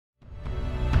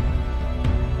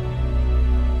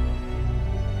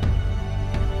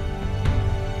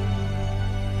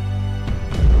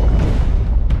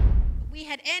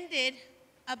ended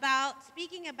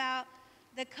speaking about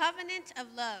the covenant of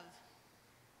love.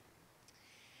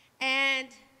 And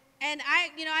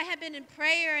I have been in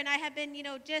prayer, and I have been,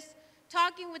 just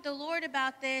talking with the Lord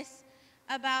about this,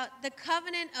 about the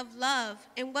covenant of love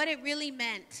and what it really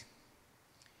meant.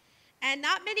 And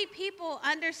not many people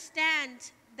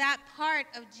understand that part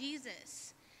of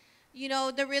Jesus.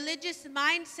 The religious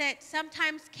mindset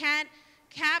sometimes can't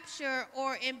capture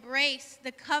or embrace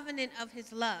the covenant of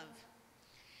his love.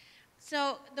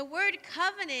 So the word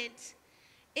covenant,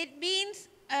 it means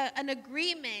an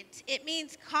agreement. It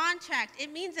means contract.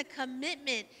 It means a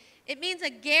commitment. It means a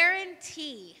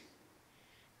guarantee.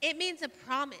 It means a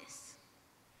promise.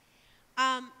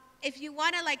 If you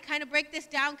want to kind of break this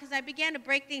down, because I began to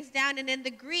break things down, and in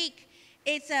the Greek,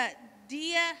 it's a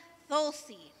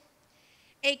diatholsi.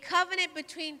 A covenant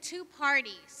between two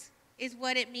parties is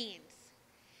what it means.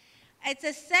 It's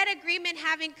a set agreement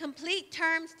having complete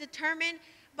terms determined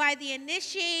by the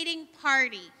initiating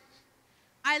party.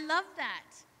 I love that,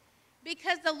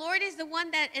 because the Lord is the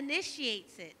one that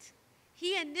initiates it.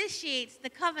 He initiates the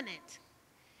covenant.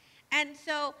 And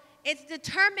so it's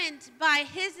determined by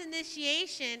his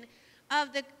initiation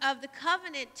of the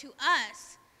covenant to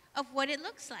us of what it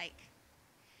looks like.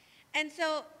 And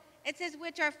so it says,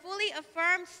 which are fully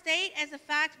affirmed state as a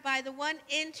fact by the one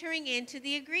entering into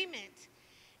the agreement.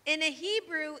 In a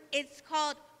Hebrew, it's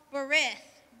called berith,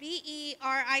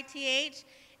 B-E-R-I-T-H.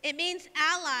 It means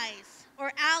allies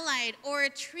or allied, or a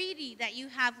treaty that you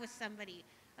have with somebody,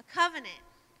 a covenant.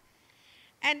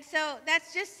 And so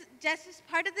that's just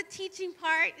part of the teaching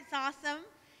part. It's awesome,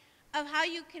 of how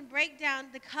you can break down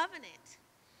the covenant.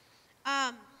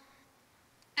 As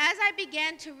I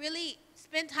began to really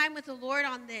spend time with the Lord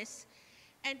on this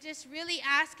and just really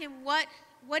ask him what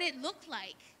it looked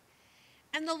like,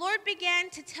 and the Lord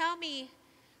began to tell me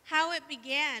how it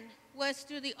began was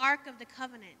through the Ark of the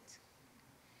Covenant.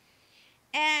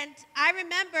 And I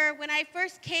remember when I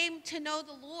first came to know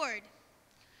the Lord,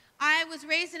 I was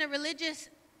raised in a religious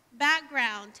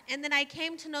background, and then I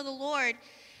came to know the Lord,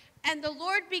 and the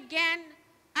Lord began,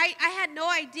 I had no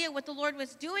idea what the Lord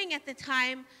was doing at the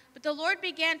time, but the Lord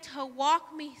began to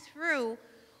walk me through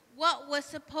what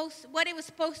it was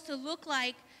supposed to look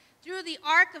like through the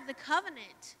Ark of the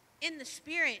Covenant in the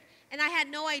Spirit, and I had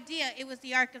no idea it was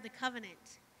the Ark of the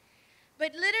Covenant.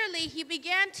 But literally, he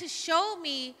began to show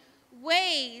me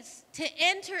ways to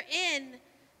enter in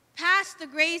past the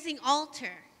grazing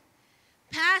altar,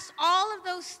 past all of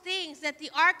those things that the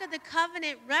Ark of the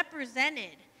Covenant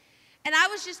represented. And I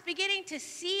was just beginning to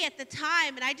see at the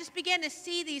time, and I just began to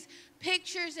see these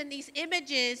pictures and these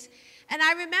images. And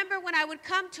I remember when I would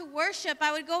come to worship,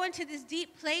 I would go into this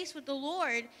deep place with the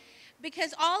Lord,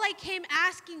 because all I came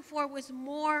asking for was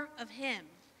more of him.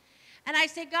 And I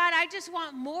said, God, I just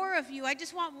want more of you. I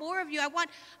just want more of you. I want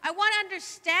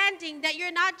understanding that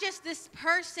you're not just this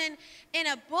person in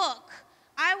a book.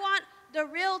 I want the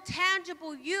real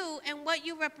tangible you and what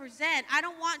you represent. I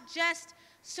don't want just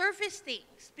surface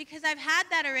things, because I've had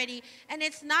that already, and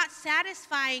it's not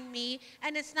satisfying me,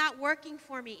 and it's not working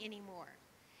for me anymore.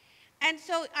 And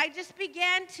so I just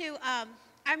began to, I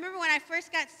remember when I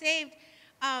first got saved,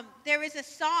 there was a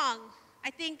song,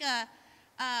 I think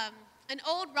an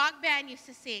old rock band used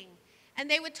to sing, and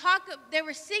they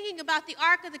were singing about the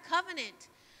Ark of the Covenant.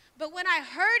 But when I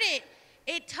heard it,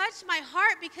 it touched my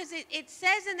heart, because it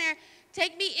says in there,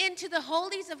 take me into the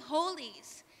holies of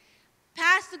holies,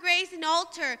 past the grazing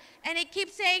altar, and it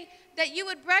keeps saying that you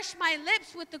would brush my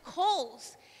lips with the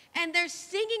coals. And they're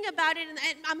singing about it, and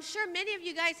I'm sure many of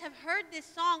you guys have heard this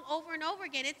song over and over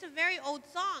again. It's a very old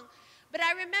song, but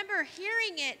I remember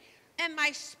hearing it, and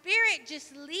my spirit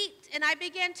just leaped, and I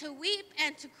began to weep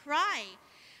and to cry,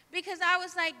 because I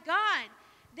was like, God,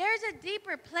 there's a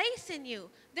deeper place in you.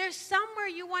 There's somewhere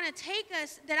you want to take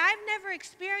us that I've never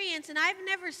experienced and I've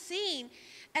never seen,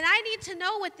 and I need to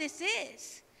know what this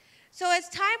is. So as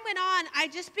time went on, I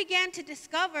just began to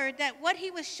discover that what he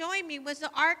was showing me was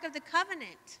the Ark of the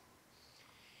Covenant.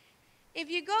 If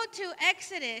you go to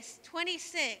Exodus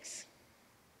 26,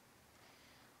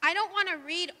 I don't want to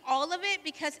read all of it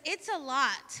because it's a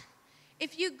lot.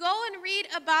 If you go and read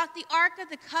about the Ark of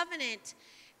the Covenant,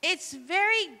 it's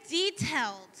very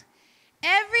detailed.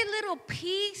 Every little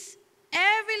piece,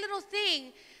 every little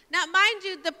thing. Now, mind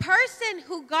you, the person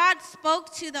who God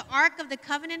spoke to the Ark of the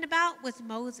Covenant about was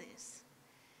Moses.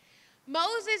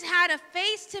 Moses had a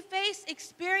face-to-face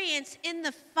experience in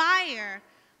the fire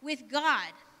with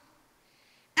God.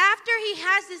 After he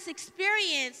has this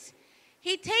experience,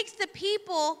 he takes the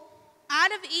people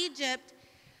out of Egypt,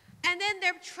 and then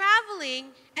they're traveling,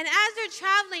 and as they're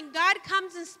traveling, God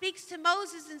comes and speaks to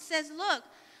Moses and says, look,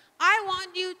 I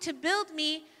want you to build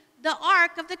me the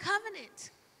Ark of the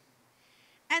Covenant.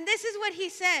 And this is what he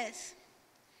says.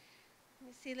 Let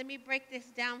me see, let me break this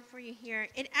down for you here.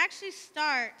 It actually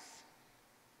starts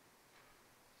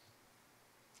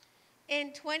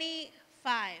in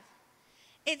 25.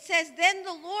 It says, "Then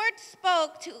the Lord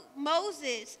spoke to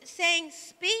Moses, saying,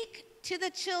 speak to the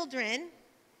children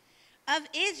of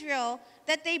Israel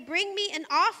that they bring me an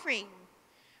offering.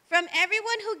 From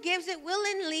everyone who gives it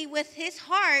willingly with his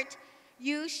heart,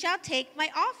 you shall take my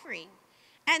offering.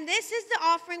 And this is the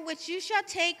offering which you shall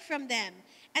take from them."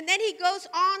 And then he goes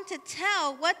on to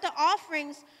tell what the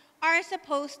offerings are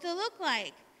supposed to look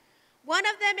like. One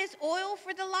of them is oil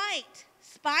for the light,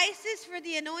 spices for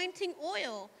the anointing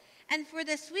oil, and for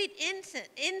the sweet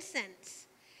incense.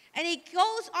 And he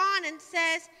goes on and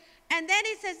says, and then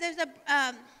he says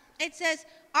it says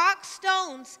ox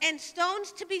stones and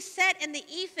stones to be set in the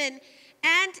ephod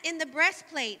and in the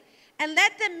breastplate. And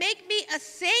let them make me a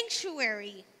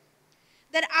sanctuary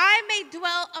that I may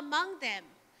dwell among them.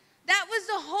 That was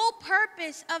the whole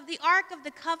purpose of the Ark of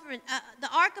the Covenant.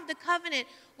 The Ark of the Covenant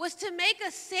was to make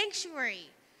a sanctuary.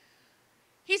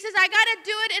 He says, I got to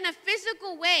do it in a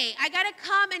physical way. I got to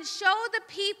come and show the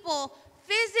people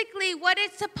physically what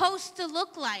it's supposed to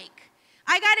look like.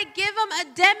 I got to give them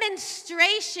a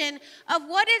demonstration of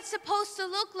what it's supposed to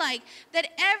look like, that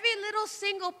every little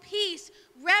single piece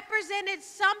represented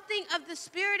something of the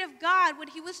Spirit of God, what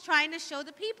he was trying to show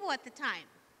the people at the time.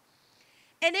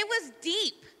 And it was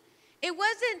deep. It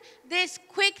wasn't this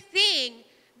quick thing.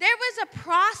 There was a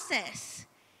process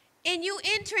in you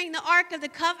entering the Ark of the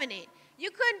Covenant. You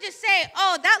couldn't just say,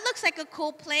 oh, that looks like a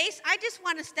cool place. I just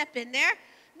want to step in there.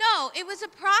 No, it was a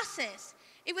process.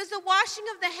 It was the washing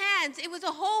of the hands. It was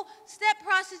a whole step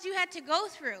process you had to go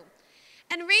through.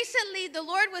 And recently, the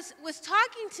Lord was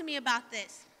talking to me about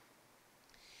this.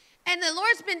 And the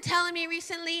Lord's been telling me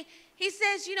recently, he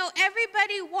says, you know,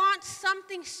 everybody wants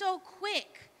something so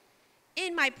quick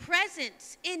in my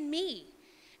presence, in me.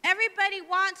 Everybody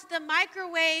wants the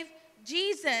microwave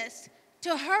Jesus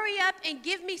to hurry up and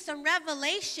give me some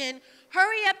revelation.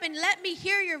 Hurry up and let me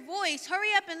hear your voice. Hurry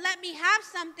up and let me have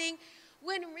something,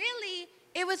 when really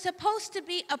it was supposed to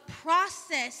be a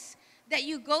process that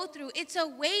you go through. It's a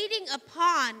waiting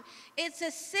upon. It's a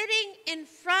sitting in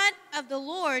front of the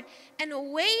Lord and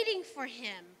waiting for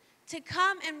him to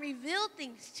come and reveal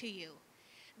things to you.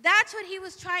 That's what he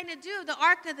was trying to do, the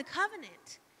Ark of the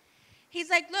Covenant. He's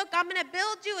like, look, I'm going to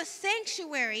build you a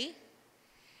sanctuary,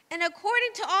 and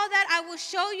according to all that, I will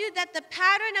show you that the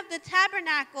pattern of the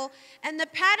tabernacle and the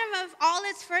pattern of all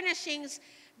its furnishings,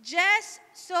 just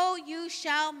so you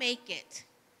shall make it.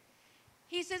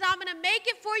 He says, I'm going to make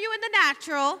it for you in the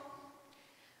natural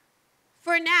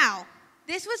for now.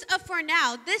 This was a for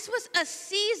now. This was a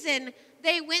season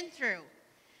they went through.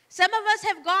 Some of us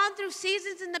have gone through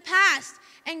seasons in the past,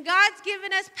 and God's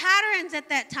given us patterns at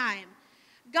that time.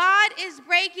 God is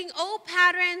breaking old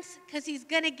patterns because he's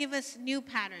going to give us new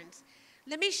patterns.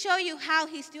 Let me show you how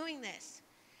he's doing this.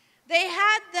 They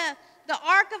had the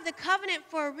Ark of the Covenant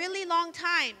for a really long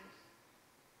time,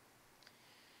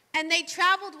 and they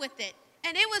traveled with it,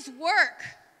 and it was work.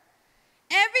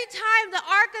 Every time the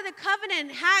Ark of the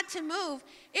Covenant had to move,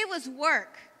 it was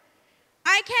work.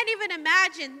 I can't even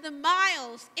imagine the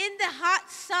miles in the hot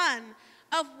sun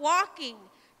of walking,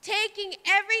 taking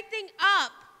everything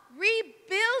up,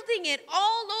 rebuilding it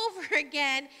all over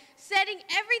again, setting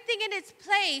everything in its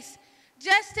place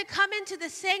just to come into the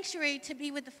sanctuary to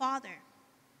be with the Father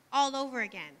all over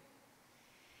again.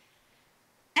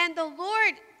 And the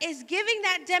Lord is giving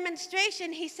that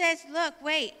demonstration. He says, look,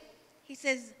 wait. He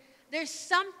says, there's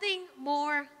something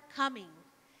more coming.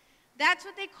 That's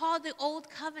what they call the Old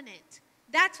Covenant.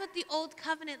 That's what the Old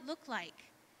Covenant looked like.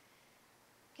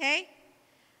 Okay?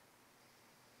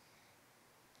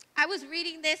 I was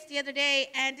reading this the other day,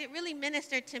 and it really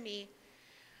ministered to me.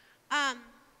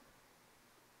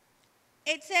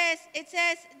 It says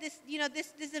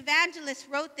this evangelist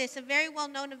wrote this, a very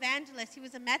well-known evangelist. He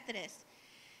was a Methodist.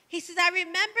 He says, I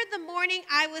remember the morning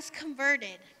I was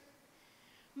converted.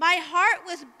 My heart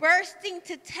was bursting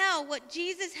to tell what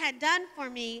Jesus had done for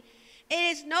me.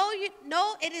 It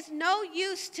is no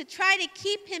use to try to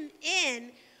keep him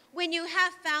in when you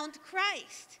have found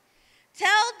Christ.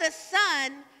 Tell the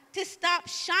sun to stop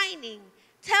shining.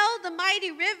 Tell the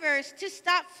mighty rivers to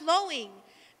stop flowing.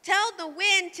 Tell the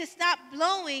wind to stop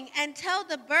blowing, and tell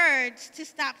the birds to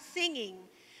stop singing.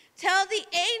 Tell the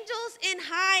angels in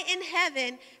high in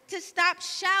heaven to stop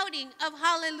shouting of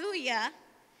hallelujah.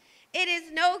 It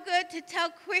is no good to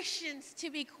tell Christians to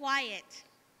be quiet.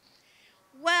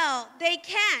 Well, they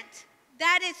can't.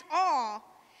 That is all.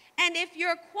 And if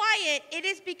you're quiet, it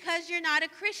is because you're not a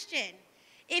Christian.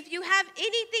 If you have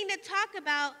anything to talk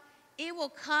about, it will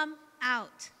come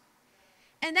out.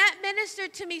 And that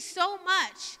ministered to me so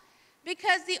much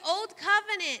because the old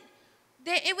covenant,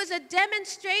 it was a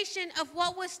demonstration of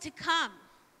what was to come.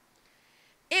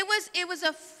 It was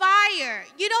a fire.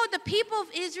 You know, the people of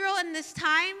Israel in this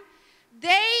time,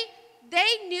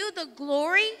 they knew the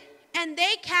glory, and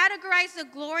they categorized the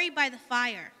glory by the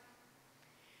fire.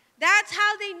 That's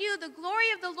how they knew the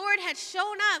glory of the Lord had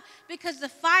shown up, because the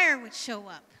fire would show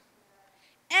up.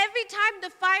 Every time the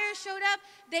fire showed up,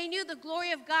 they knew the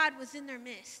glory of God was in their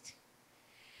midst.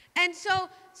 And so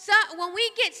when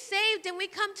we get saved and we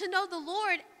come to know the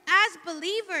Lord as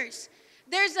believers,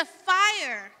 there's a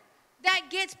fire that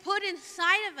gets put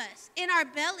inside of us, in our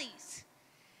bellies.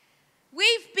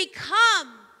 We've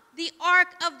become the Ark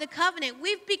of the Covenant.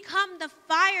 We've become the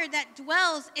fire that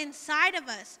dwells inside of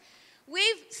us.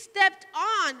 We've stepped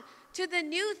on to the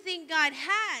new thing God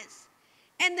has.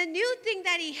 And the new thing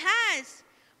that he has,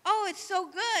 oh, it's so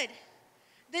good.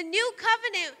 The new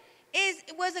covenant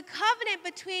was a covenant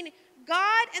between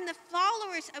God and the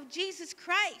followers of Jesus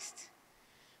Christ.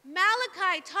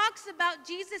 Malachi talks about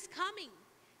Jesus coming.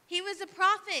 He was a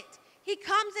prophet. He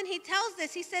comes and he tells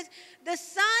this. He says, the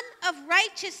Son of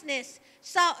Righteousness,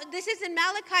 this is in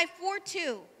Malachi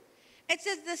 4:2. It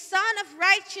says, the Son of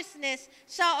Righteousness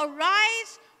shall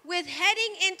arise with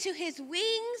heading into his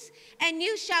wings, and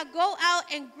you shall go out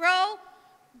and grow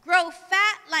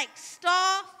fat like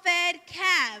stall-fed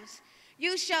calves.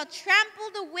 You shall trample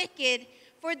the wicked,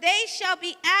 for they shall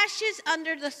be ashes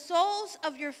under the soles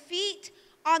of your feet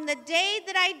on the day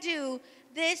that I do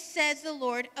this, says the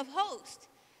Lord of hosts.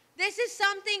 This is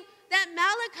something that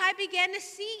Malachi began to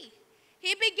see.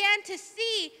 He began to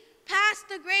see past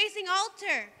the grazing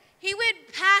altar. He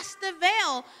went past the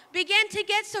veil, began to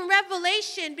get some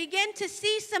revelation, began to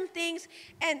see some things,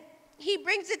 and he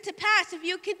brings it to pass. If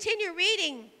you continue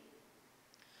reading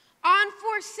on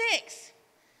 4:6,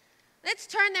 let's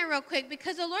turn there real quick,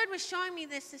 because the Lord was showing me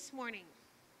this morning.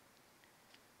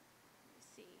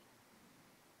 Let's see.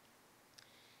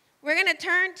 We're going to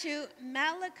turn to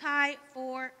Malachi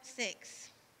 4:6.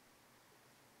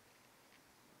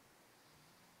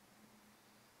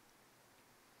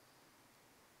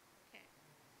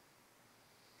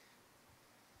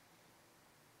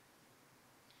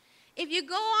 If you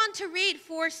go on to read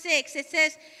 4:6, it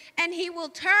says, and he will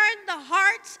turn the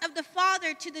hearts of the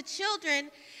father to the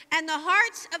children, and the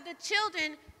hearts of the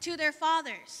children to their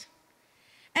fathers.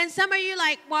 And some of you are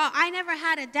like, well, I never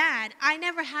had a dad. I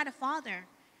never had a father.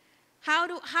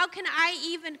 How can I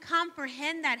even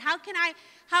comprehend that? How can I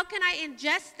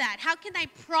ingest that? How can I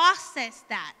process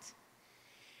that?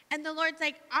 And the Lord's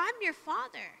like, I'm your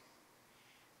father.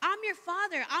 I'm your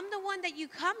father. I'm the one that you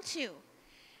come to.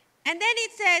 And then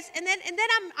it says, and then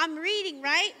I'm reading,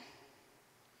 right?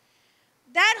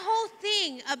 That whole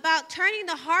thing about turning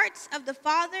the hearts of the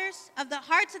fathers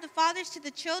to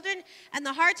the children, and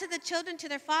the hearts of the children to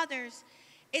their fathers,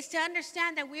 is to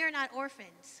understand that we are not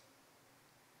orphans.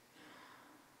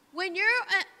 When you're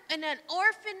in an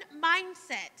orphan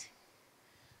mindset,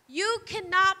 you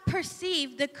cannot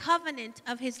perceive the covenant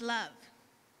of his love.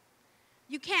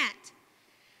 You can't.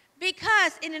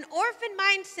 Because in an orphan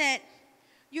mindset,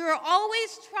 you're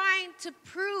always trying to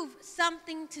prove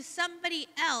something to somebody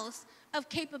else of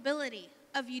capability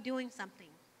of you doing something.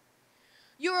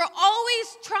 You're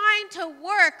always trying to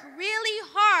work really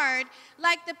hard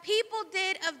like the people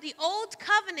did of the old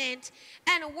covenant,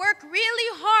 and work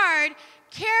really hard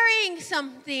carrying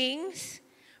some things,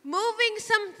 moving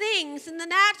some things in the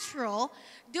natural,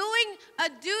 doing a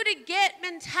do-to-get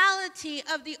mentality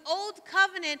of the old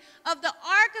covenant, of the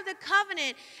Ark of the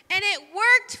Covenant. And it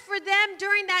worked for them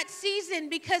during that season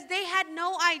because they had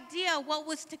no idea what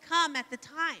was to come at the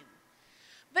time.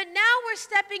 But now we're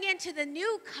stepping into the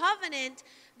new covenant,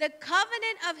 the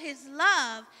covenant of his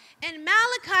love. And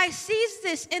Malachi sees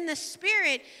this in the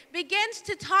spirit, begins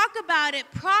to talk about it,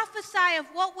 prophesy of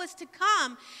what was to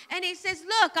come. And he says,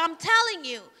 look, I'm telling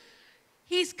you,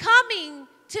 he's coming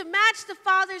to match the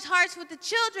father's hearts with the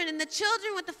children, and the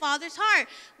children with the father's heart.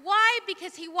 Why?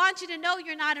 Because he wants you to know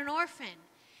you're not an orphan.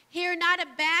 You're not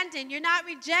abandoned. You're not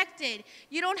rejected.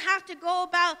 You don't have to go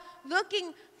about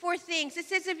looking for things. It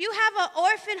says if you have an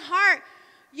orphan heart,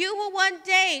 you will one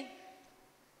day,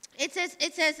 it says,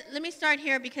 let me start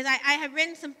here because I have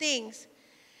written some things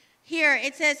here.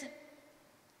 It says,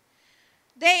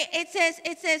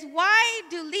 why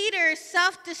do leaders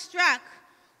self-destruct?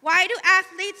 Why do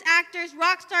athletes, actors,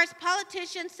 rock stars,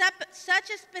 politicians, such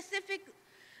a specific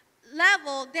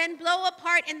level then blow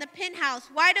apart in the penthouse?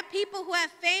 Why do people who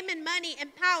have fame and money and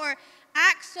power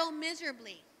act so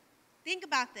miserably? Think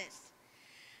about this.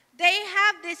 They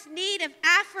have this need of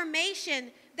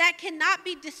affirmation that cannot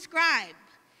be described.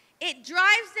 It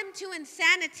drives them to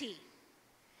insanity.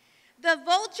 The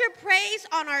vulture preys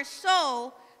on our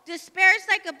soul. Despair is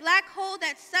like a black hole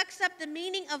that sucks up the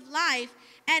meaning of life,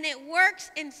 and it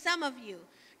works in some of you.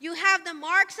 You have the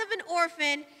marks of an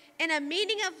orphan and a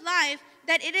meaning of life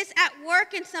that it is at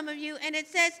work in some of you. And it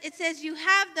says you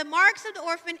have the marks of the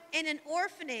orphan in an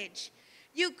orphanage.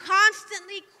 You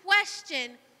constantly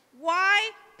question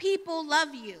why people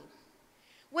love you.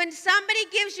 When somebody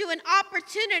gives you an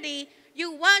opportunity,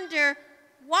 you wonder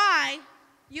why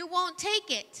you won't take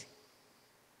it.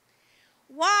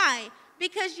 Why?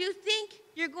 Because you think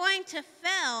you're going to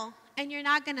fail and you're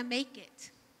not going to make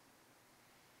it.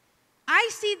 I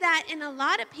see that in a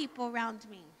lot of people around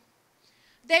me.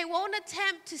 They won't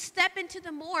attempt to step into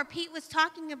the more. Pete was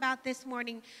talking about this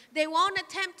morning. They won't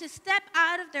attempt to step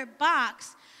out of their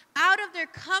box, out of their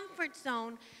comfort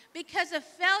zone, because of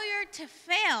failure to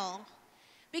fail,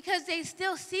 because they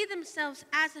still see themselves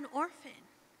as an orphan.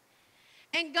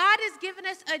 And God has given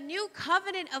us a new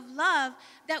covenant of love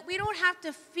that we don't have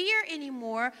to fear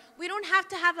anymore. We don't have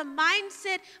to have a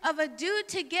mindset of a do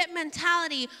to get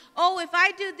mentality. Oh, if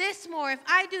I do this more, if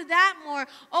I do that more,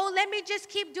 oh, let me just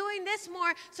keep doing this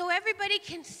more so everybody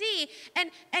can see.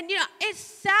 And you know, it's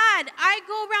sad. I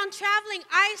go around traveling.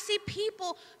 I see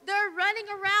people, they're running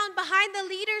around behind the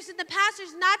leaders and the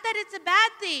pastors. Not that it's a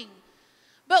bad thing.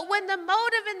 But when the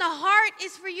motive in the heart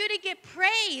is for you to get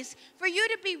praise, for you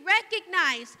to be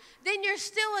recognized, then you're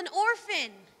still an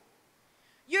orphan.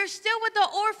 You're still with the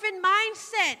orphan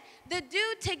mindset, the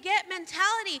do to get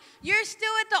mentality. You're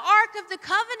still at the Ark of the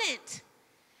Covenant.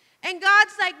 And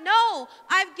God's like, no,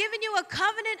 I've given you a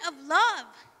covenant of love.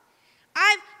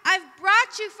 I've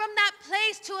brought you from that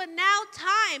place to a now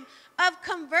time of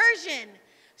conversion,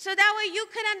 so that way you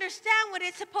can understand what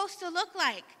it's supposed to look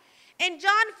like. In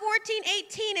John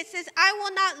 14:18, it says, I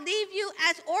will not leave you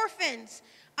as orphans.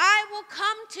 I will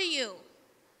come to you.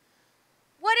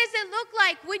 What does it look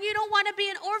like when you don't want to be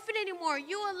an orphan anymore?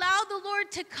 You allow the Lord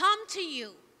to come to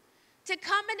you, to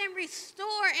come in and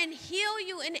restore and heal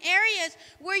you in areas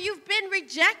where you've been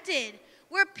rejected,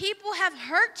 where people have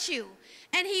hurt you.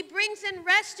 And he brings in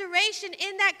restoration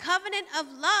in that covenant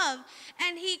of love,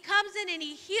 and he comes in and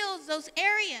he heals those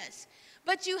areas.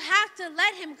 But you have to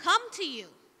let him come to you.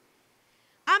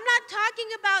 I'm not talking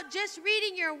about just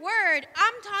reading your word.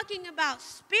 I'm talking about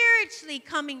spiritually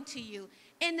coming to you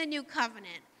in the new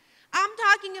covenant. I'm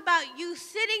talking about you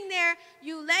sitting there,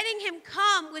 you letting him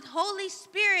come with Holy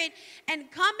Spirit and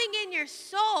coming in your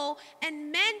soul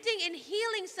and mending and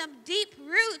healing some deep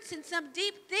roots and some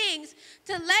deep things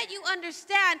to let you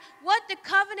understand what the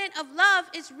covenant of love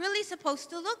is really supposed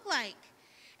to look like.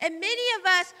 And many of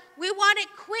us, we want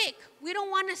it quick. We don't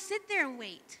want to sit there and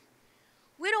wait.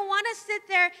 We don't want to sit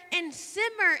there and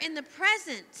simmer in the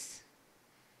presence.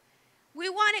 We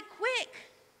want it quick.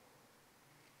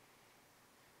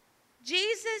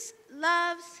 Jesus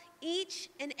loves each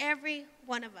and every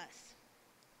one of us.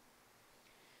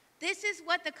 This is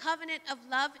what the covenant of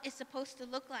love is supposed to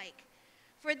look like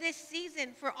for this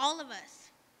season, for all of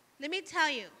us. Let me tell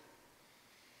you.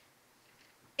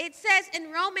 It says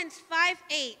in Romans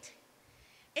 5:8,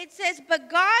 it says, but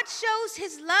God shows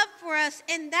his love for us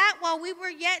in that while we were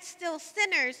yet still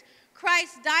sinners,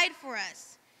 Christ died for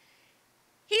us.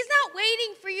 He's not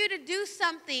waiting for you to do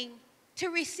something to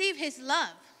receive his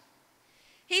love.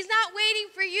 He's not waiting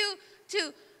for you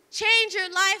to change your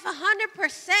life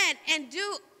 100% and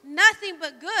do nothing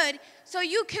but good so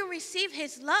you can receive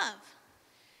his love.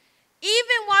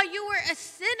 Even while you were a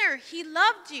sinner, he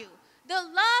loved you. The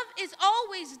love is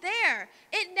always there.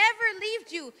 It never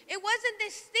left you. It wasn't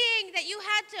this thing that you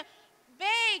had to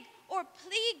beg or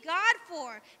plead God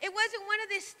for. It wasn't one of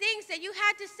these things that you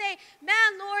had to say,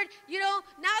 man, Lord, you know,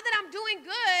 now that I'm doing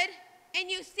good and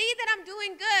you see that I'm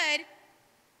doing good,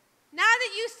 now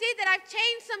that you see that I've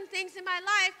changed some things in my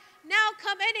life, now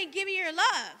come in and give me your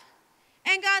love.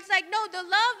 And God's like, no, the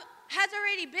love has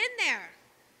already been there.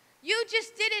 You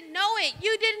just didn't know it.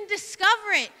 You didn't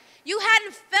discover it. You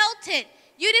hadn't felt it.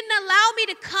 You didn't allow me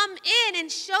to come in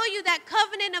and show you that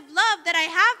covenant of love that I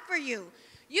have for you.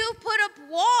 You put up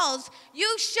walls.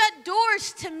 You shut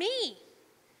doors to me.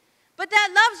 But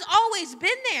that love's always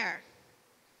been there.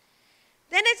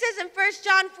 Then it says in 1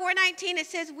 John 4:19, it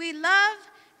says, we love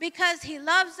because he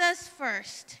loves us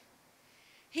first.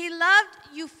 He loved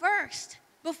you first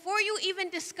before you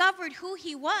even discovered who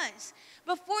he was,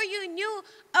 before you knew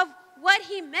of what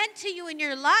he meant to you in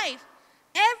your life.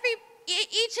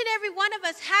 Each and every one of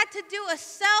us had to do a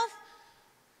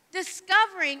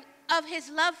self-discovering of his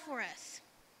love for us.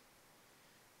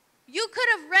 You could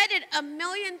have read it a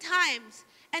million times,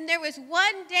 and there was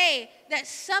one day that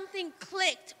something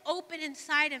clicked open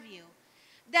inside of you,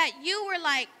 that you were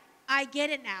like, I get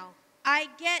it now. I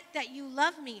get that you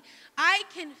love me. I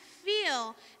can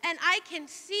feel and I can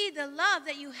see the love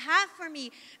that you have for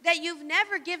me, that you've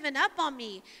never given up on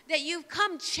me, that you've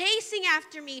come chasing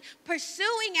after me,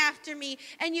 pursuing after me,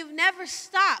 and you've never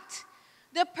stopped.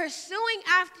 The pursuing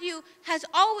after you has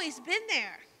always been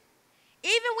there.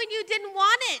 Even when you didn't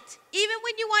want it, even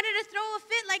when you wanted to throw a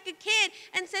fit like a kid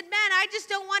and said, man, I just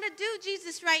don't want to do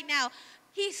Jesus right now,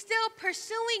 he's still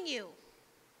pursuing you.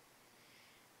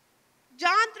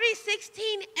 John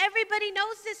 3:16, everybody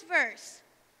knows this verse.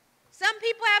 Some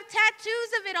people have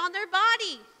tattoos of it on their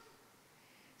body.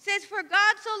 It says, for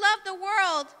God so loved the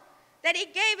world that he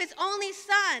gave his only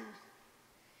son,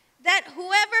 that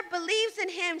whoever believes in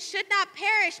him should not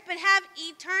perish but have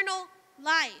eternal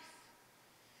life.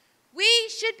 We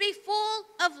should be full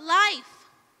of life,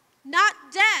 not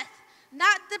death,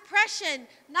 not depression,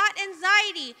 not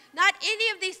anxiety, not any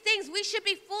of these things. We should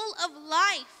be full of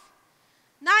life.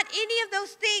 Not any of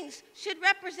those things should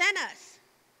represent us.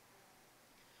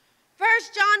 1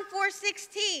 John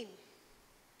 4:16.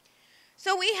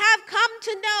 So we have come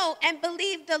to know and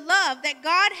believe the love that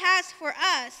God has for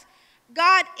us.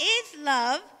 God is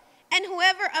love, and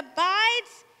whoever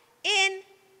abides in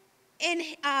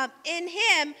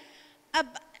him,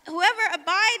 whoever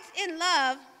abides in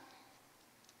love,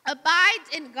 abides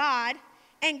in God,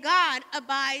 and God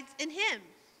abides in him.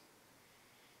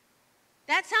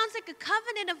 That sounds like a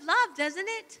covenant of love, doesn't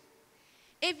it?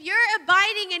 If you're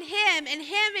abiding in him and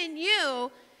him in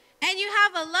you, and you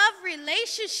have a love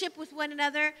relationship with one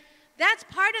another, that's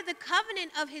part of the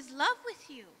covenant of his love with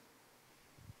you.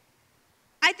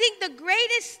 I think the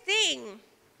greatest thing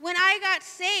when I got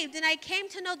saved and I came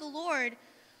to know the Lord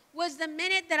was the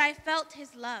minute that I felt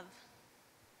his love.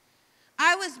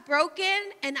 I was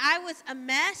broken and I was a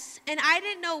mess, and I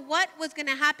didn't know what was going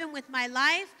to happen with my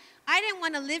life. I didn't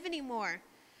want to live anymore.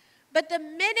 But the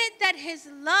minute that his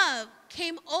love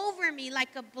came over me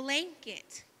like a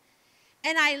blanket,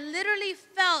 and I literally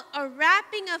felt a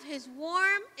wrapping of his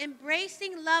warm,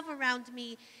 embracing love around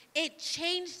me, it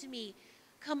changed me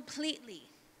completely.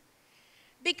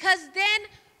 Because then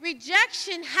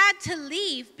rejection had to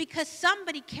leave because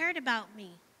somebody cared about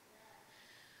me.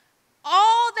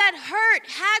 All that hurt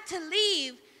had to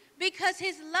leave because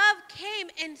his love came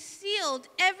and sealed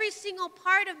every single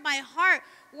part of my heart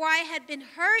where I had been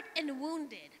hurt and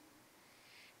wounded.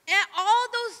 And all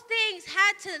those things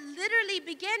had to literally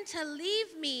begin to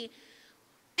leave me,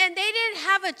 and they didn't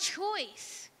have a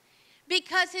choice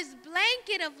because his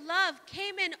blanket of love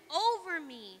came in over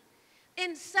me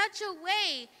in such a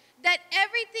way that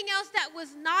everything else that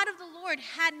was not of the Lord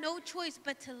had no choice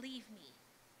but to leave me.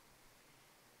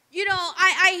 You know,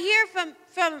 I hear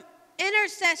from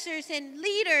intercessors and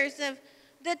leaders of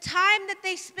the time that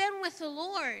they spend with the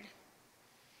Lord.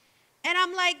 And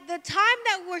I'm like, the time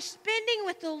that we're spending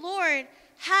with the Lord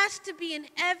has to be an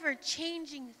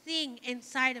ever-changing thing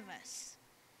inside of us.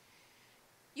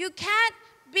 You can't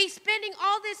be spending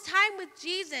all this time with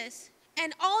Jesus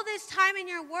and all this time in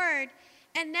your word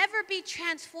and never be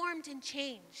transformed and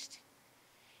changed.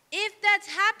 If that's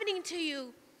happening to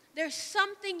you, there's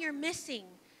something you're missing.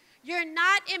 You're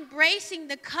not embracing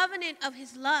the covenant of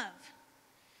his love.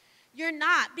 You're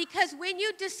not. Because when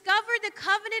you discover the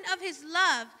covenant of his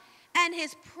love and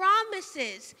his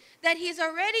promises that he's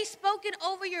already spoken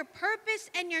over your purpose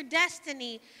and your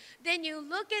destiny, then you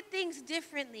look at things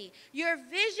differently. Your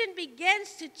vision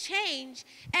begins to change,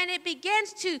 and it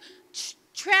begins to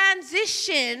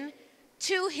transition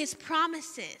to his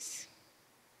promises.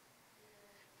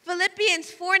 Philippians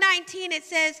 4:19, it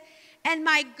says, and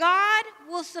my God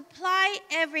will supply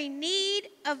every need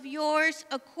of yours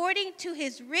according to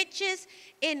his riches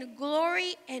in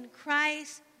glory in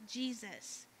Christ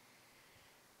Jesus.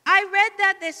 I read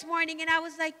that this morning and I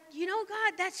was like, you know,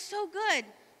 God, that's so good.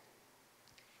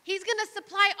 He's going to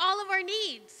supply all of our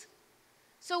needs.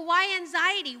 So why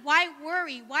anxiety? Why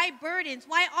worry? Why burdens?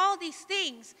 Why all these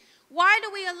things? Why do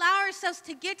we allow ourselves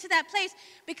to get to that place?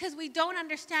 Because we don't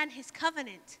understand his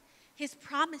covenant, his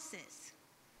promises.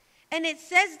 And it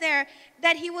says there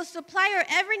that he will supply our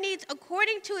every needs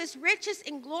according to his riches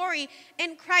and glory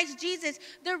in Christ Jesus.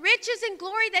 The riches and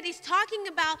glory that he's talking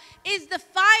about is the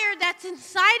fire that's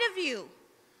inside of you.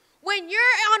 When you're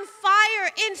on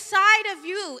fire inside of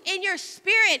you, in your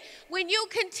spirit, when you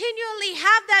continually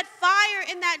have that fire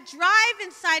and that drive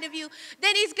inside of you,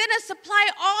 then he's going to supply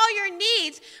all your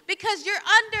needs because you're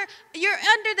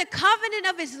under the covenant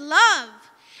of his love.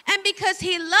 And because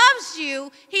he loves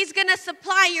you, he's going to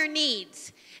supply your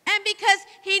needs. And because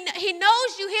he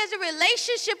knows you, he has a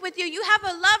relationship with you. You have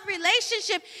a love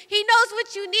relationship. He knows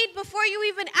what you need before you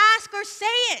even ask or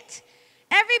say it.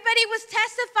 Everybody was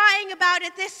testifying about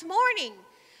it this morning.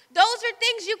 Those are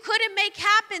things you couldn't make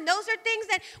happen. Those are things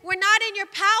that were not in your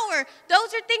power.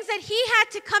 Those are things that he had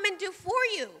to come and do for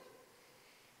you.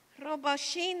 In 2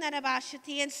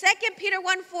 Peter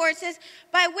 1:4 it says,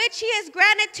 by which he has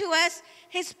granted to us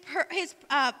his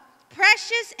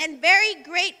precious and very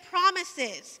great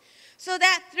promises, so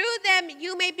that through them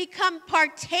you may become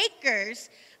partakers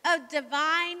of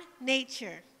divine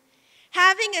nature,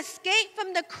 having escaped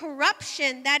from the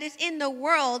corruption that is in the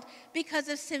world because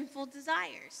of sinful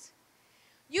desires.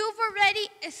 You've already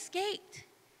escaped.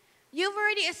 You've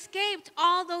already escaped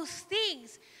all those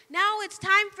things. Now it's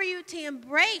time for you to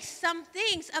embrace some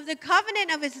things of the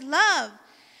covenant of his love,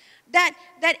 that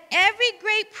every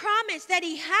great promise that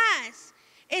he has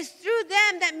is through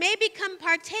them that may become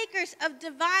partakers of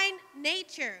divine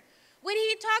nature. When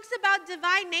he talks about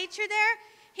divine nature there,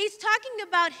 he's talking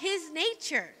about his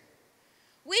nature.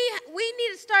 We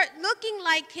need to start looking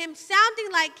like him,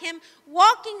 sounding like him,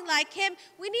 walking like him.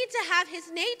 We need to have his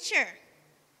nature.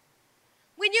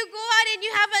 When you go out and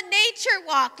you have a nature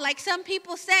walk, like some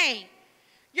people say,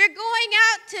 you're going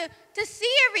out to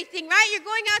see everything, right? You're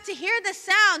going out to hear the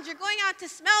sounds. You're going out to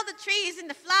smell the trees and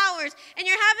the flowers, and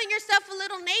you're having yourself a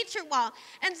little nature walk.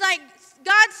 And it's like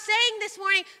God's saying this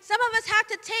morning, some of us have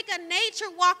to take a nature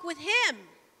walk with him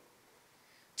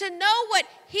to know what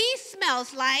he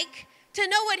smells like, to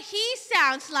know what he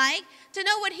sounds like, to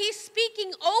know what he's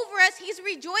speaking over us. He's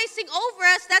rejoicing over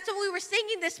us. That's what we were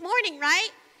singing this morning, right?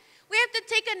 We have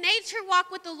to take a nature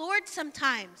walk with the Lord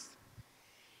sometimes.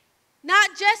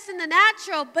 Not just in the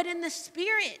natural, but in the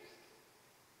spirit.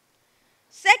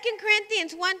 2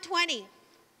 Corinthians 1:20.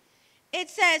 It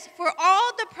says, for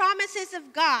all the promises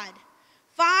of God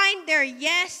find their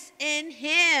yes in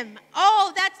him.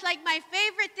 Oh, that's like my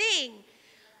favorite thing.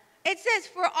 It says,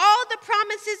 for all the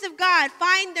promises of God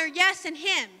find their yes in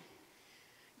him.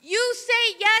 You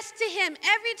say yes to him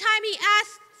every time he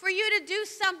asks for you to do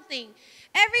something.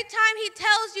 Every time he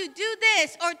tells you do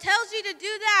this or tells you to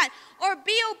do that or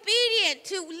be obedient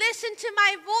to listen to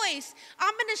my voice.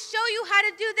 I'm going to show you how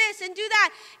to do this and do that.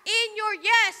 In your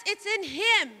yes, it's in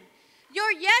him.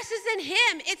 Your yes is in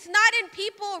him. It's not in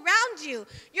people around you.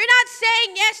 You're not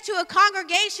saying yes to a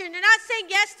congregation. You're not saying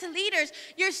yes to leaders.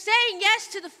 You're saying yes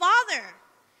to the Father.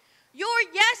 Your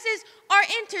yeses are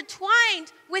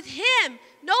intertwined with him,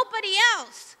 nobody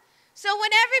else. So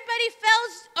when everybody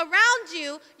fails around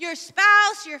you, your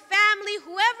spouse, your family,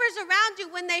 whoever's around you,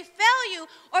 when they fail you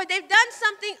or they've done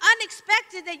something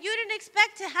unexpected that you didn't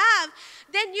expect to have,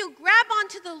 then you grab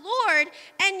onto the Lord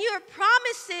and your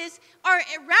promises are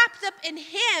wrapped up in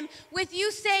him with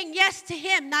you saying yes to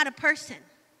him, not a person.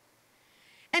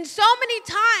 And so many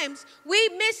times we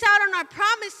miss out on our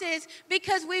promises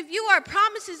because we view our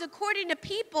promises according to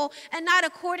people and not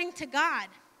according to God.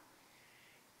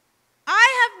 I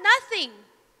have nothing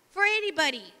for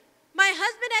anybody. My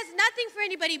husband has nothing for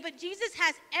anybody, but Jesus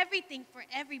has everything for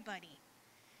everybody.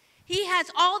 He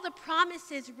has all the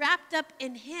promises wrapped up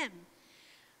in him.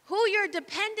 Who you're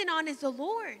dependent on is the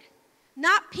Lord,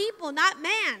 not people, not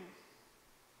man.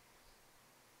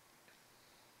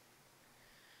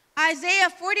 Isaiah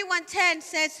 41:10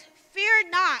 says, fear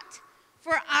not,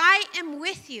 for I am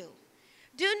with you.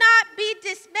 Do not be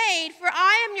dismayed, for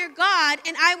I am your God,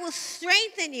 and I will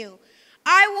strengthen you.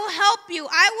 I will help you.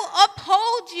 I will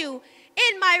uphold you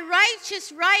in my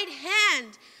righteous right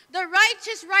hand. The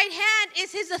righteous right hand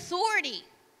is his authority.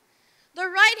 The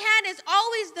right hand is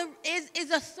always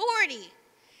is authority.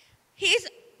 He's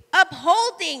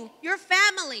upholding your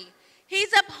family. He's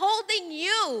upholding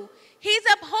you. He's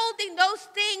upholding those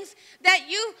things that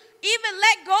you even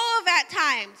let go of at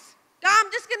times. God,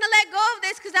 I'm just going to let go of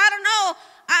this because I don't know.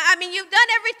 I mean, you've done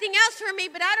everything else for me,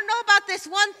 but I don't know about this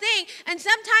one thing. And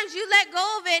sometimes you let go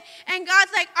of it, and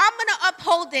God's like, I'm going to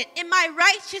uphold it in my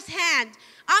righteous hand.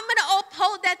 I'm going to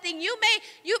uphold that thing. You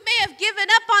may have given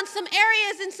up on some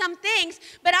areas and some things,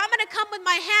 but I'm going to come with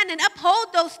my hand and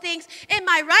uphold those things in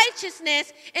my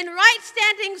righteousness, in right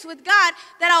standings with God,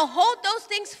 that I'll hold those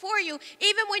things for you.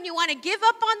 Even when you want to give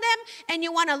up on them and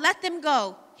you want to let them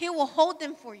go, he will hold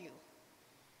them for you.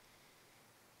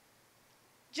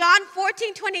 John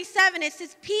 14:27, it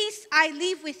says, peace I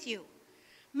leave with you.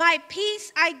 My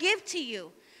peace I give to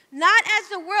you. Not as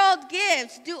the world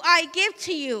gives do I give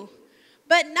to you.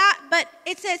 But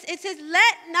it says,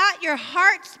 let not your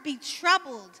hearts be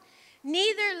troubled,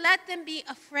 neither let them be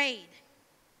afraid.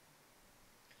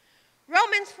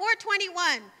 Romans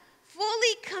 4:21,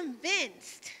 fully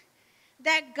convinced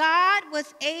that God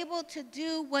was able to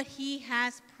do what he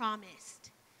has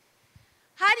promised.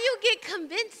 How do you get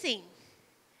convincing?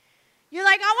 You're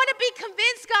like, I want to be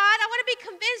convinced, God. I want to be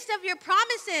convinced of your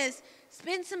promises.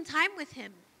 Spend some time with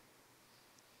him.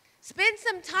 Spend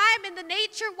some time in the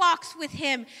nature walks with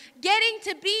him, getting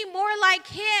to be more like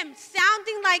him,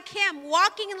 sounding like him,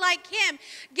 walking like him.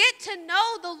 Get to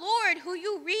know the Lord, who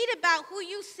you read about, who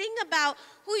you sing about,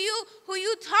 who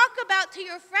you talk about to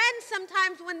your friends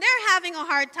sometimes when they're having a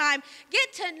hard time.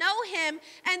 Get to know him,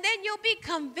 and then you'll be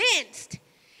convinced.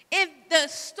 If the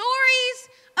stories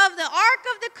of the Ark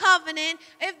of the Covenant,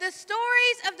 if the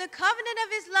stories of the covenant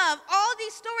of his love, all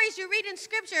these stories you read in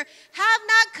Scripture have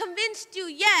not convinced you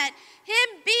yet,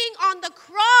 him being on the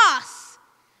cross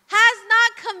has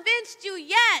not convinced you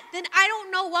yet, then I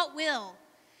don't know what will.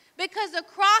 Because the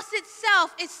cross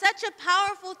itself is such a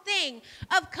powerful thing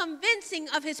of convincing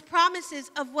of his promises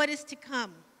of what is to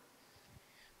come.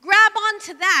 Grab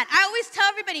onto that. I always tell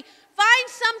everybody, find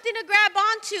something to grab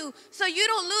onto so you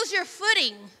don't lose your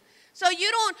footing. So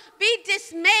you don't be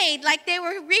dismayed like we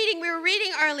were reading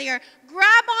earlier.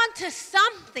 Grab onto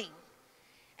something.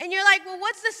 And you're like, well,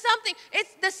 what's the something?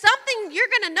 It's the something you're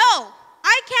going to know.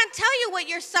 I can't tell you what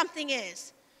your something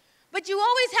is. But you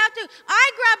always have to.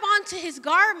 I grab onto his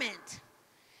garment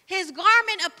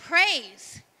of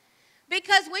praise.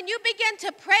 Because when you begin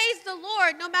to praise the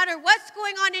Lord, no matter what's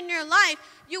going on in your life,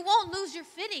 you won't lose your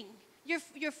footing.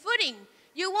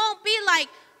 You won't be like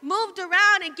moved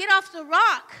around and get off the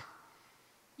rock.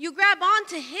 You grab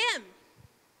onto him.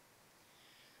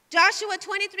 Joshua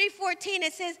 23:14,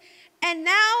 it says, and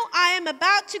now I am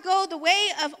about to go the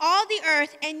way of all the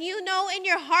earth, and you know in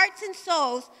your hearts and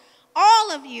souls,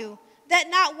 all of you,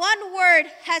 that not one word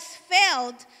has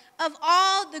failed of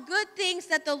all the good things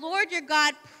that the Lord your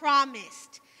God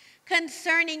promised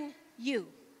concerning you.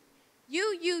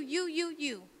 You.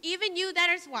 Even you that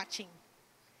is watching.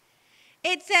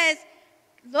 It says,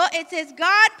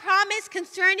 God promised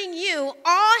concerning you,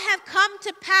 all have come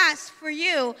to pass for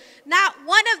you. Not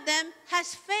one of them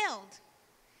has failed.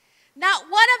 Not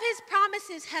one of his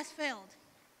promises has failed.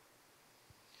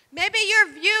 Maybe your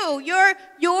view,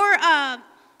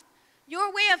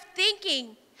 your way of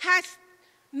thinking has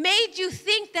made you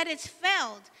think that it's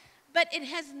failed, but it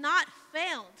has not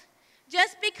failed.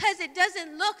 Just because it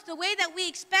doesn't look the way that we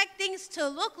expect things to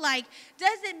look like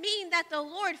doesn't mean that the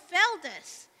Lord failed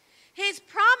us. His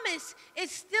promise is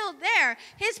still there.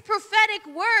 His prophetic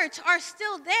words are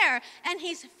still there, and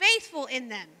he's faithful in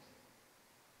them.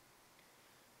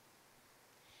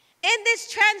 In this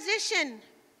transition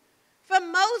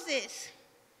from Moses,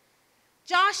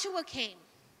 Joshua came.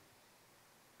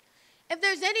 If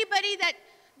there's anybody that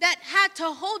had to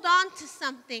hold on to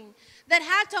something, that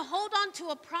had to hold on to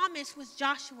a promise, was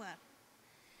Joshua.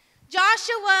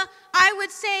 Joshua, I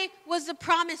would say, was the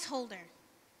promise holder.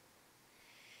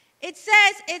 It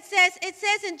says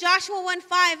in Joshua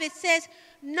 1:5, it says,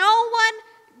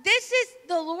 this is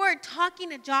the Lord talking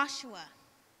to Joshua.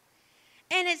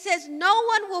 And it says, no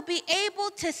one will be able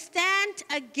to stand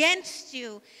against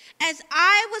you. As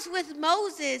I was with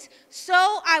Moses,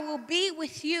 so I will be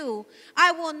with you.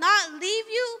 I will not leave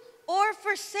you or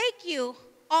forsake you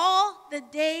all the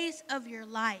days of your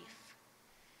life.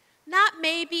 Not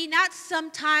maybe, not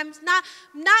sometimes, not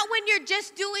when you're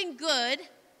just doing good.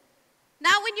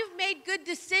 Not when you've made good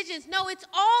decisions. No, it's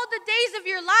all the days of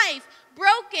your life,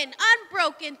 broken,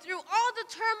 unbroken, through all the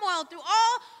turmoil, through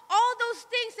all those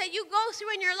things that you go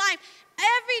through in your life.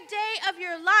 Every day of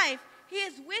your life, he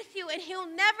is with you, and he'll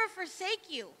never forsake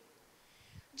you.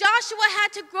 Joshua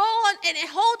had to grow on and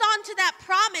hold on to that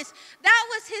promise. That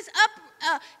was his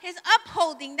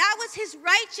upholding. That was his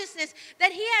righteousness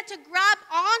that he had to grab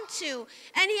onto.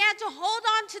 And he had to hold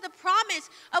on to the promise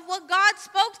of what God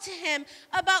spoke to him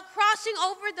about crossing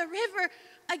over the river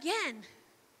again.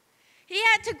 He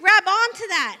had to grab onto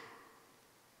that.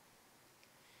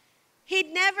 He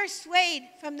never swayed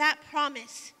from that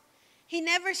promise. He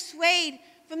never swayed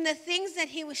from the things that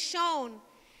he was shown.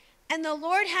 And the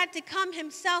Lord had to come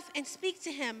himself and speak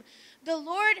to him. The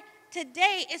Lord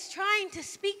today is trying to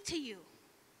speak to you.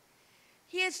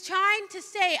 He is trying to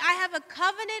say, I have a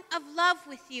covenant of love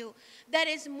with you that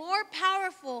is more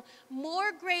powerful,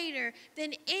 more greater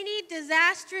than any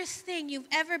disastrous thing you've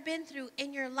ever been through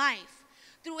in your life.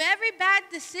 Through every bad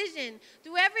decision,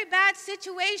 through every bad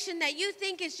situation that you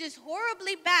think is just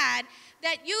horribly bad,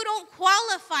 that you don't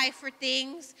qualify for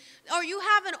things, or you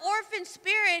have an orphan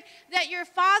spirit that you're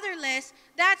fatherless,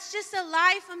 that's just a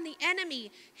lie from the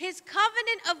enemy. His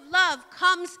covenant of love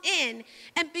comes in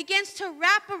and begins to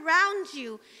wrap around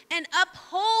you and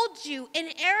uphold you in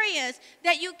areas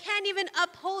that you can't even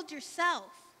uphold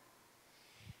yourself.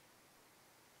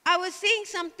 I was seeing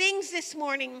some things this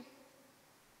morning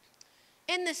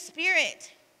in the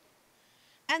spirit,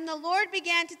 and the Lord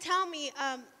began to tell me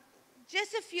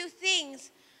just a few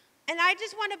things, and I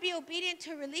just want to be obedient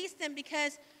to release them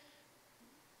because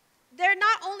they're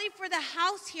not only for the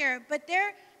house here, but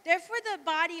they're for the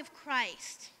body of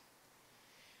Christ.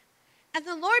 And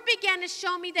the Lord began to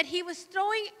show me that he was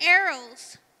throwing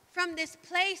arrows from this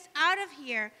place out of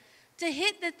here to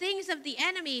hit the things of the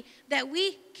enemy that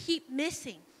we keep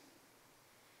missing.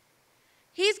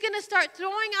 He's going to start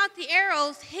throwing out the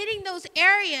arrows, hitting those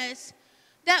areas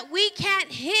that we can't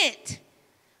hit.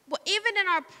 Well, even in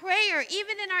our prayer,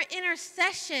 even in our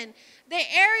intercession, the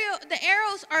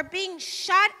arrows are being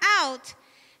shot out,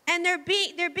 and they're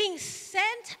being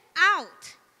sent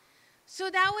out, so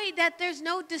that way that there's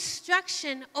no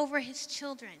destruction over his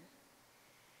children.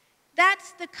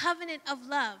 That's the covenant of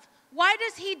love. Why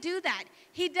does he do that?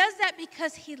 He does that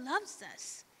because he loves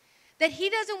us, that he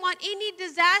doesn't want any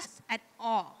disaster at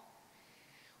all.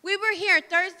 We were here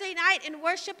Thursday night in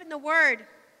worship in the Word,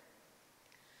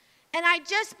 and I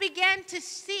just began to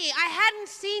see, I hadn't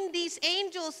seen these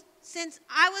angels since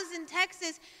I was in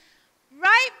Texas.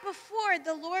 Right before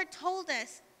the Lord told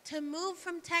us to move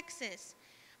from Texas,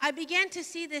 I began to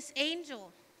see this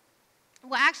angel.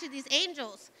 Well, actually, these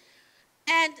angels.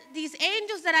 And these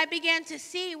angels that I began to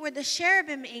see were the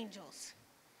cherubim angels.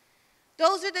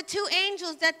 Those are the two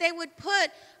angels that they would put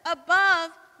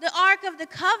above the Ark of the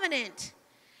Covenant.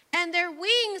 And their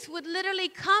wings would literally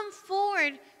come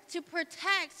forward to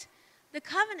protect the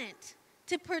covenant,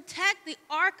 to protect the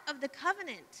Ark of the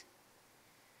Covenant.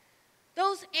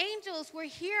 Those angels were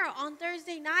here on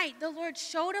Thursday night. The Lord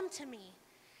showed them to me.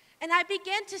 And I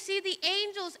began to see the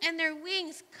angels and their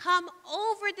wings come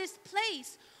over this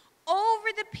place, over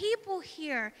the people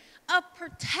here, of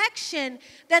protection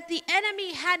that the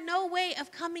enemy had no way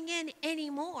of coming in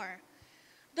anymore.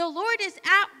 The Lord is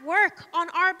at work on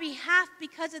our behalf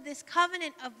because of this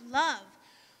covenant of love.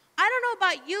 I don't know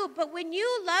about you, but when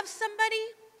you love somebody,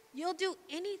 you'll do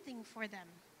anything for them.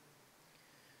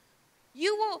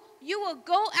 You will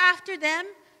go after them.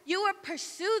 You will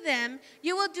pursue them.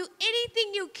 You will do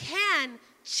anything you can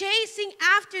chasing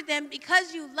after them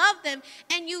because you love them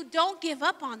and you don't give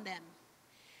up on them.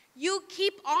 You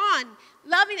keep on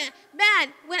loving them.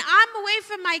 Man, when I'm away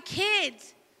from my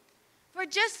kids for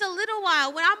just a little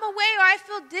while, when I'm away or I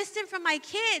feel distant from my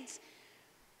kids,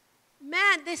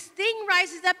 man, this thing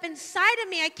rises up inside of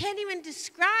me I can't even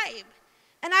describe.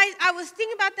 And I was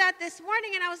thinking about that this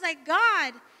morning, and I was like,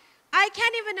 God, I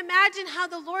can't even imagine how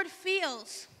the Lord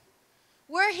feels.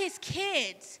 We're his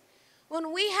kids.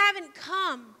 When we haven't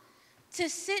come to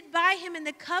sit by him in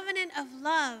the covenant of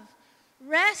love,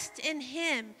 rest in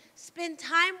him, spend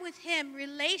time with him,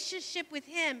 relationship with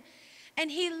him, and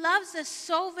he loves us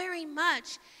so very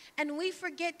much, and we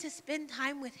forget to spend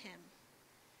time with him.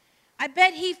 I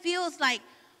bet he feels like,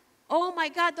 oh my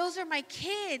God, those are my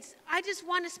kids. I just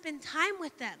want to spend time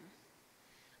with them.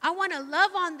 I want to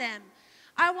love on them.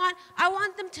 I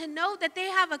want them to know that they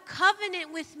have a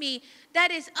covenant with me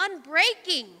that is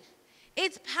unbreaking.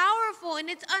 It's powerful and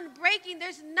it's unbreaking.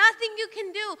 There's nothing you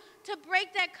can do to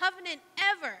break that covenant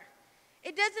ever.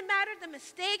 It doesn't matter the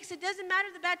mistakes. It doesn't matter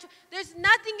the bad. There's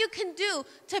nothing you can do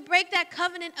to break that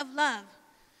covenant of love.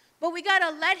 But we got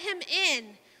to let him in.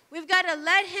 We've got to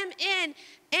let him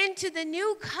into the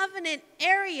new covenant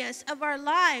areas of our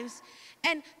lives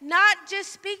and not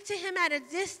just speak to him at a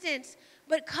distance,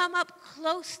 but come up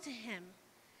close to him.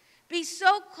 Be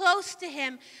so close to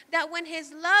him that when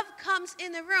his love comes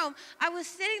in the room, I was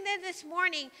sitting there this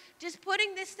morning just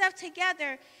putting this stuff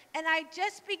together, and I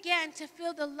just began to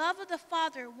feel the love of the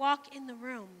Father walk in the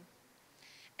room.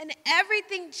 And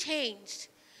everything changed.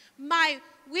 My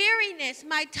weariness,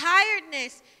 my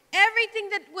tiredness, everything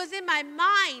that was in my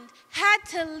mind had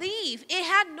to leave. It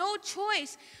had no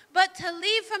choice but to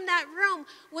leave from that room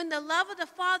when the love of the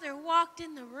Father walked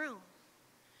in the room.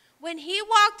 When he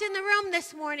walked in the room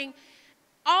this morning,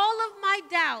 all of my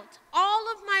doubt,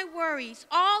 all of my worries,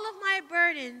 all of my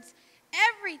burdens,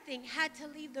 everything had to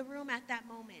leave the room at that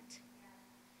moment.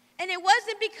 And it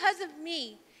wasn't because of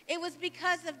me. It was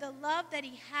because of the love that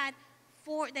he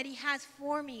has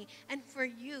for me and for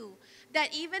you.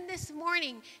 That even this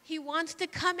morning, he wants to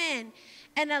come in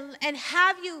and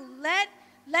have you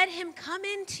let him come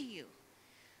into you.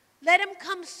 Let him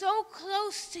come so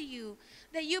close to you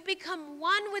that you become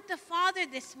one with the Father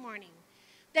this morning.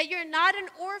 That you're not an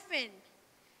orphan.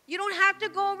 You don't have to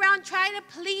go around trying to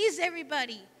please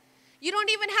everybody. You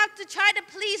don't even have to try to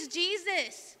please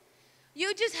Jesus.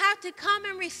 You just have to come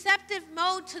in receptive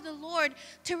mode to the Lord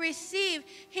to receive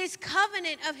his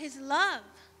covenant of his love.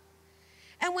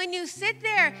 And when you sit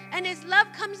there and his love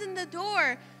comes in the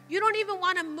door, you don't even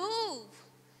want to move.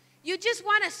 You just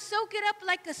want to soak it up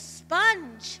like a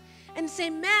sponge and say,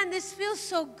 man, this feels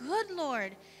so good,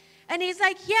 Lord. And he's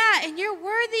like, yeah, and you're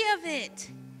worthy of it.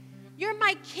 You're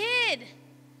my kid.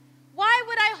 Why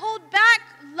would I hold back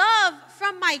love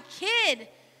from my kid,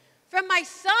 from my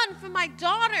son, from my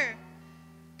daughter?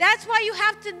 That's why you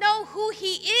have to know who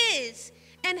he is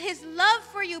and his love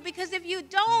for you, because if you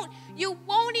don't, you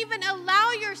won't even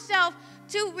allow yourself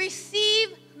to receive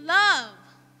love.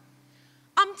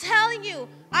 I'm telling you,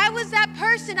 I was that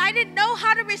person. I didn't know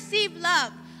how to receive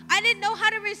love. I didn't know how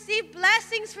to receive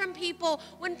blessings from people.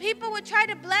 When people would try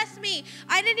to bless me,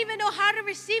 I didn't even know how to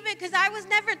receive it because I was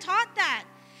never taught that.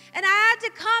 And I had to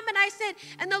come and I said,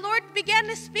 and the Lord began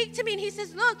to speak to me and he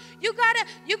says, look, you gotta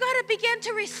begin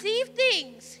to receive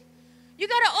things. You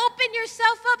gotta open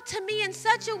yourself up to me in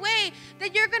such a way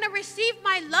that you're gonna receive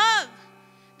my love.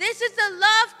 This is a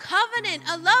love covenant,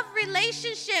 a love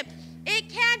relationship. It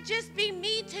can't just be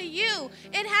me to you.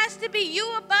 It has to be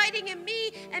you abiding in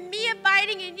me and me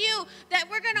abiding in you, that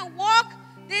we're gonna walk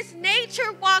this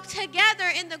nature walk together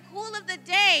in the cool of the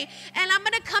day. And I'm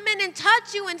going to come in and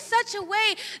touch you in such a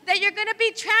way that you're going to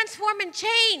be transformed and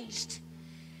changed.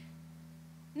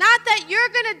 Not that you're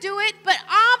going to do it, but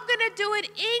I'm going to do it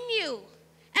in you.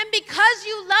 And because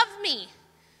you love me,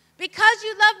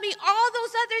 all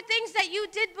those other things that you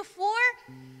did before,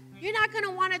 you're not going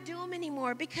to want to do them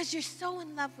anymore because you're so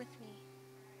in love with me.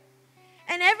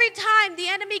 And every time the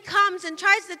enemy comes and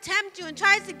tries to tempt you and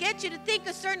tries to get you to think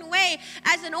a certain way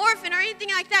as an orphan or anything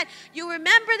like that, you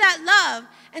remember that love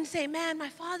and say, man, my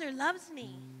Father loves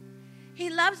me. He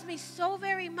loves me so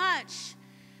very much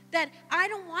that I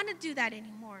don't want to do that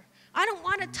anymore. I don't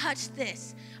want to touch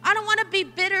this. I don't want to be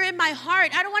bitter in my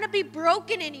heart. I don't want to be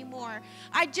broken anymore.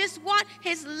 I just want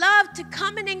his love to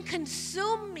come in and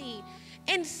consume me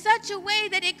in such a way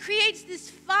that it creates this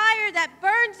fire that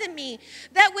burns in me,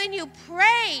 that when you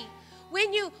pray,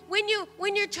 when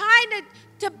you're trying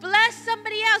to bless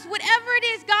somebody else, whatever it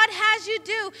is God has you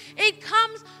do, it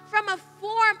comes from a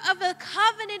form of a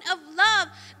covenant of love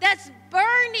that's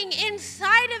burning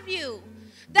inside of you.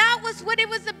 That was what it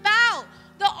was about.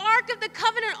 The Ark of the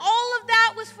Covenant, all of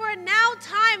that was for a now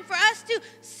time, for us to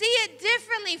see it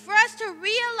differently, for us to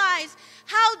realize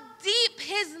how deep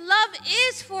his love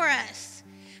is for us.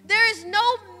 There is no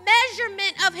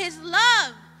measurement of his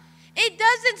love. It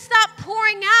doesn't stop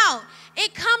pouring out.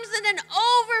 It comes in an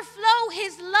overflow,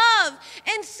 his love,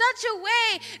 in such a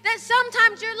way that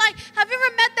sometimes you're like, have you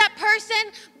ever met that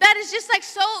person that is just like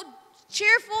so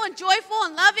cheerful and joyful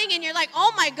and loving, and you're like,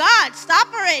 oh my God,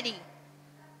 stop already.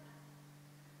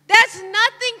 That's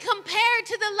nothing compared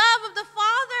to the love of the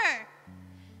Father.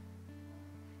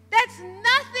 That's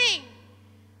nothing.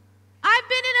 I've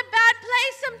been in a bad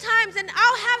place sometimes, and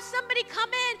I'll have somebody come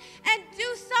in and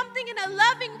do something in a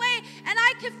loving way, and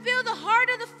I can feel the heart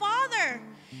of the Father.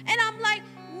 And I'm like,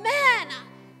 man,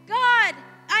 God,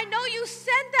 I know you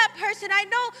sent that person. I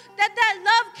know that that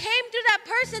love came to that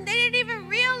person. They didn't even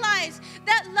realize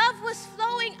that love was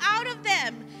flowing out of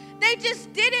them. They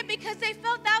just did it because they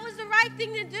felt that was the right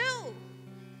thing to do.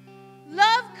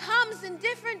 Love comes in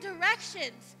different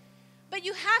directions. But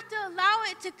you have to allow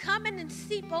it to come in and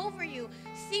seep over you,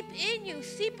 seep in you,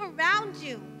 seep around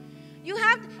you.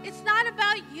 It's not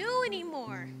about you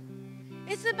anymore.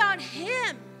 It's about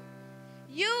him.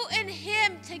 You and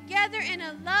him together in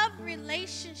a love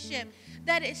relationship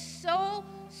that is so,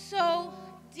 so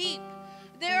deep.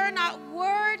 There are not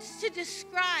words to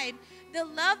describe the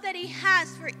love that he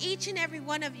has for each and every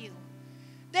one of you.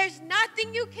 There's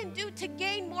nothing you can do to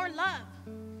gain more love.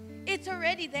 It's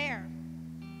already there.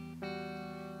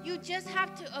 You just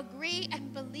have to agree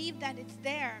and believe that it's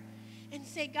there and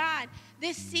say, God,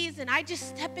 this season, I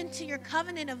just step into your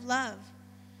covenant of love.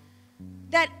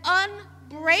 That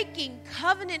unbreaking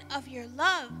covenant of your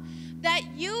love, that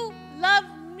you love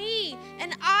me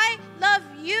and I love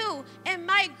you, and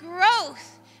my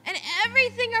growth and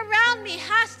everything around me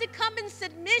has to come in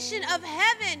submission of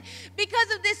heaven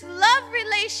because of this love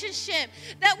relationship.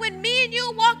 That when me and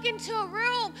you walk into a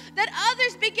room, that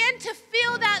others begin to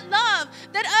feel that love,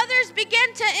 that others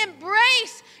begin to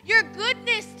embrace your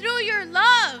goodness through your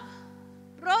love.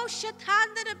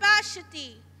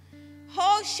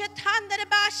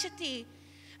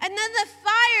 And then the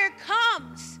fire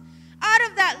comes out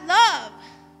of that love.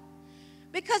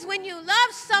 Because when you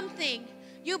love something,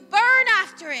 you burn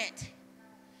after it.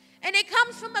 And it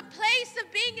comes from a place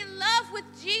of being in love with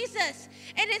Jesus.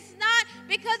 And it's not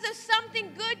because of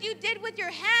something good you did with your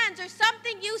hands or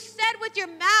something you said with your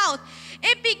mouth.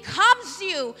 It becomes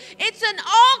you. It's an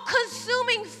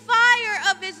all-consuming fire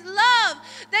of his love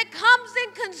that comes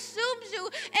and consumes you.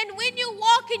 And when you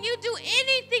walk and you do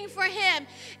anything for him,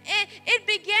 it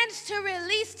begins to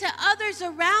release to others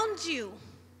around you.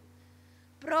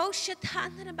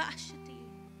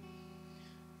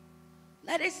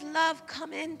 Let his love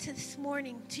come into this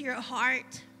morning to your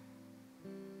heart.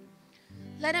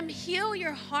 Let him heal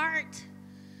your heart.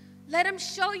 Let him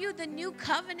show you the new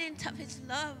covenant of his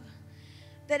love.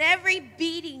 That every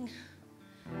beating,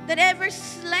 that every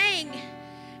slaying,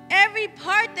 every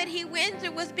part that he went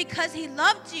through was because he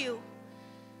loved you.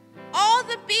 All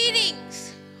the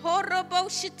beatings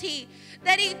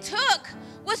that he took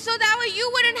was so that way you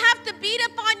wouldn't have to beat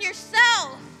up on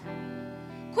yourself.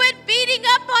 Quit beating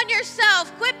up on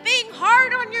yourself. Quit being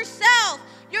hard on yourself.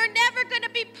 You're never going to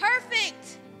be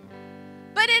perfect.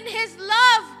 But in his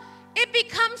love, it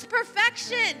becomes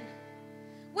perfection.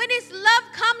 When his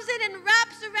love comes in and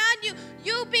wraps around you,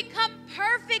 you become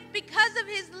perfect because of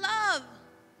his love.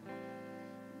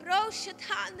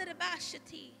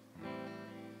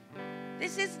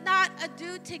 This is not a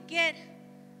do to get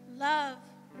love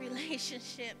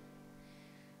relationship.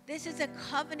 This is a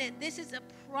covenant. This is a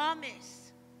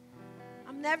promise.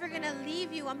 I'm never going to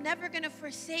leave you. I'm never going to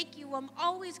forsake you. I'm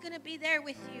always going to be there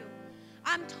with you.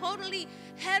 I'm totally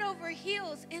head over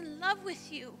heels in love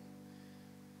with you.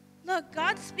 Look,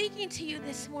 God's speaking to you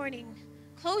this morning.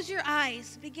 Close your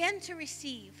eyes. Begin to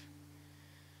receive.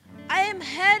 I am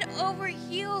head over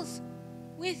heels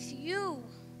with you.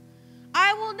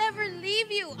 I will never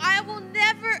leave you. I will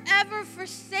never, ever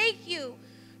forsake you.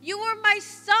 You are my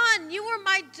son. You are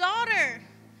my daughter.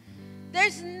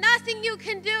 There's nothing you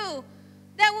can do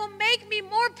that will make me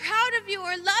more proud of you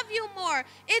or love you more.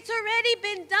 It's already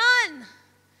been done.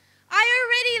 I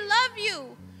already love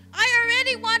you. I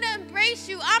already want to embrace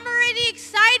you. I'm already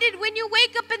excited when you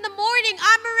wake up in the morning.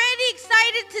 I'm already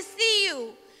excited to see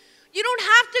you. You don't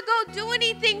have to go do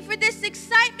anything for this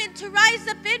excitement to rise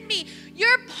up in me.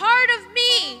 You're part of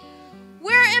me.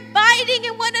 We're abiding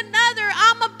in one another.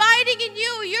 I'm abiding in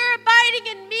you. You're abiding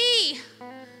in me.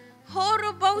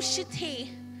 Oh,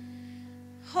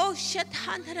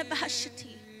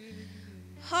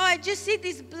 I just see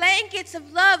these blankets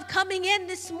of love coming in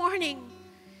this morning.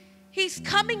 He's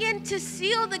coming in to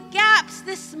seal the gaps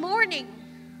this morning.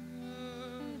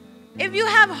 If you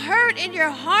have hurt in your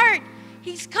heart,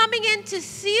 he's coming in to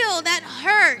seal that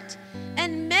hurt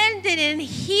and mend it and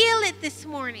heal it this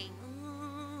morning.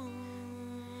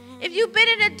 If you've been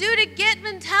in a do-to-get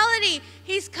mentality,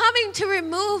 he's coming to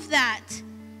remove that.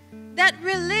 That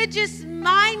religious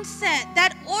mindset,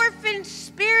 that orphan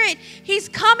spirit, he's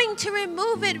coming to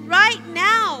remove it right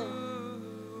now.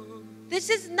 This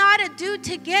is not a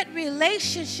do-to-get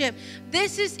relationship.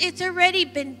 It's already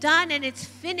been done and it's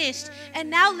finished. And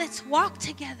now let's walk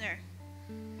together.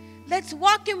 Let's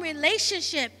walk in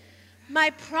relationship. My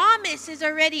promise is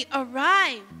already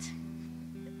arrived.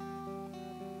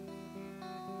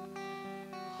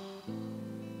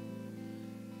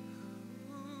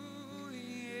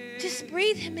 Just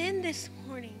breathe him in this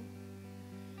morning.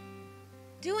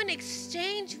 Do an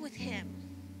exchange with him.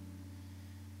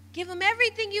 Give him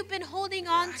everything you've been holding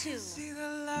on to. I can see the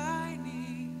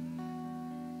lightning.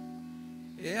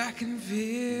 Yeah, I can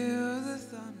feel the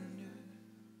thunder.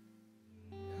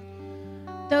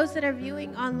 Those that are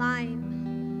viewing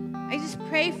online, I just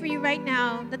pray for you right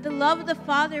now that the love of the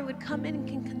Father would come in and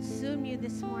can consume you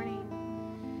this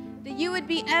morning. That you would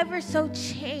be ever so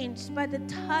changed by the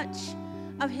touch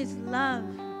of his love.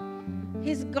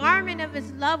 His garment of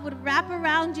his love would wrap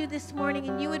around you this morning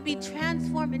and you would be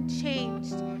transformed and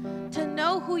changed to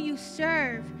know who you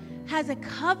serve has a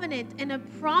covenant and a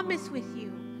promise with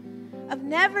you of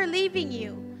never leaving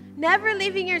you, never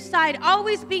leaving your side,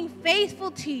 always being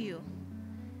faithful to you.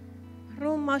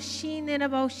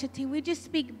 We just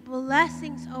speak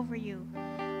blessings over you.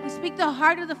 We speak the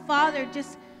heart of the Father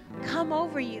just come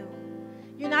over you.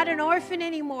 You're not an orphan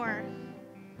anymore.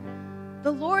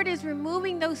 The Lord is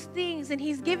removing those things and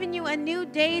he's giving you a new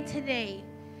day today.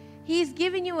 He's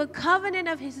giving you a covenant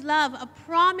of his love, a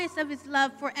promise of his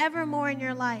love forevermore in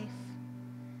your life.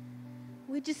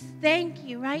 We just thank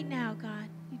you right now, God.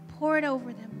 You pour it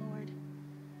over them, Lord.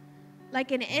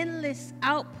 Like an endless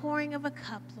outpouring of a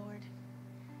cup, Lord.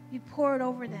 You pour it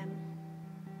over them.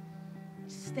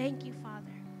 Just thank you,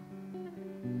 Father.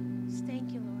 Just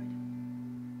thank you, Lord.